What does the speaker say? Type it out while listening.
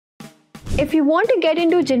If you want to get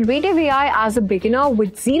into generative AI as a beginner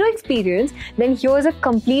with zero experience, then here's a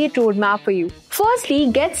complete roadmap for you. Firstly,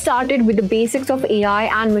 get started with the basics of AI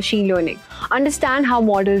and machine learning. Understand how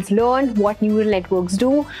models learn, what neural networks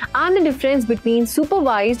do, and the difference between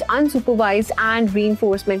supervised, unsupervised, and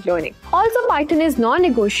reinforcement learning. Also, Python is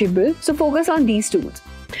non-negotiable, so focus on these tools.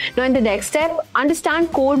 Now, in the next step,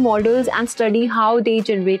 understand code models and study how they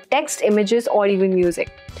generate text, images, or even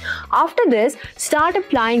music. After this, start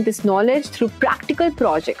applying this knowledge through practical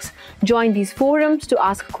projects. Join these forums to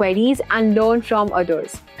ask queries and learn from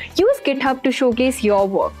others. Use GitHub to showcase your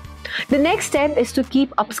work. The next step is to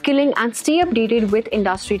keep upskilling and stay updated with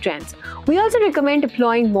industry trends. We also recommend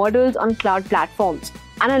deploying models on cloud platforms.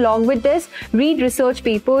 And along with this, read research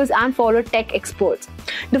papers and follow tech experts.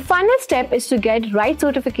 The final step is to get right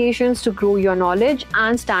certifications to grow your knowledge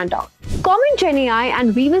and stand out. Comment Gen AI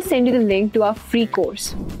and we will send you the link to our free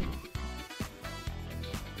course.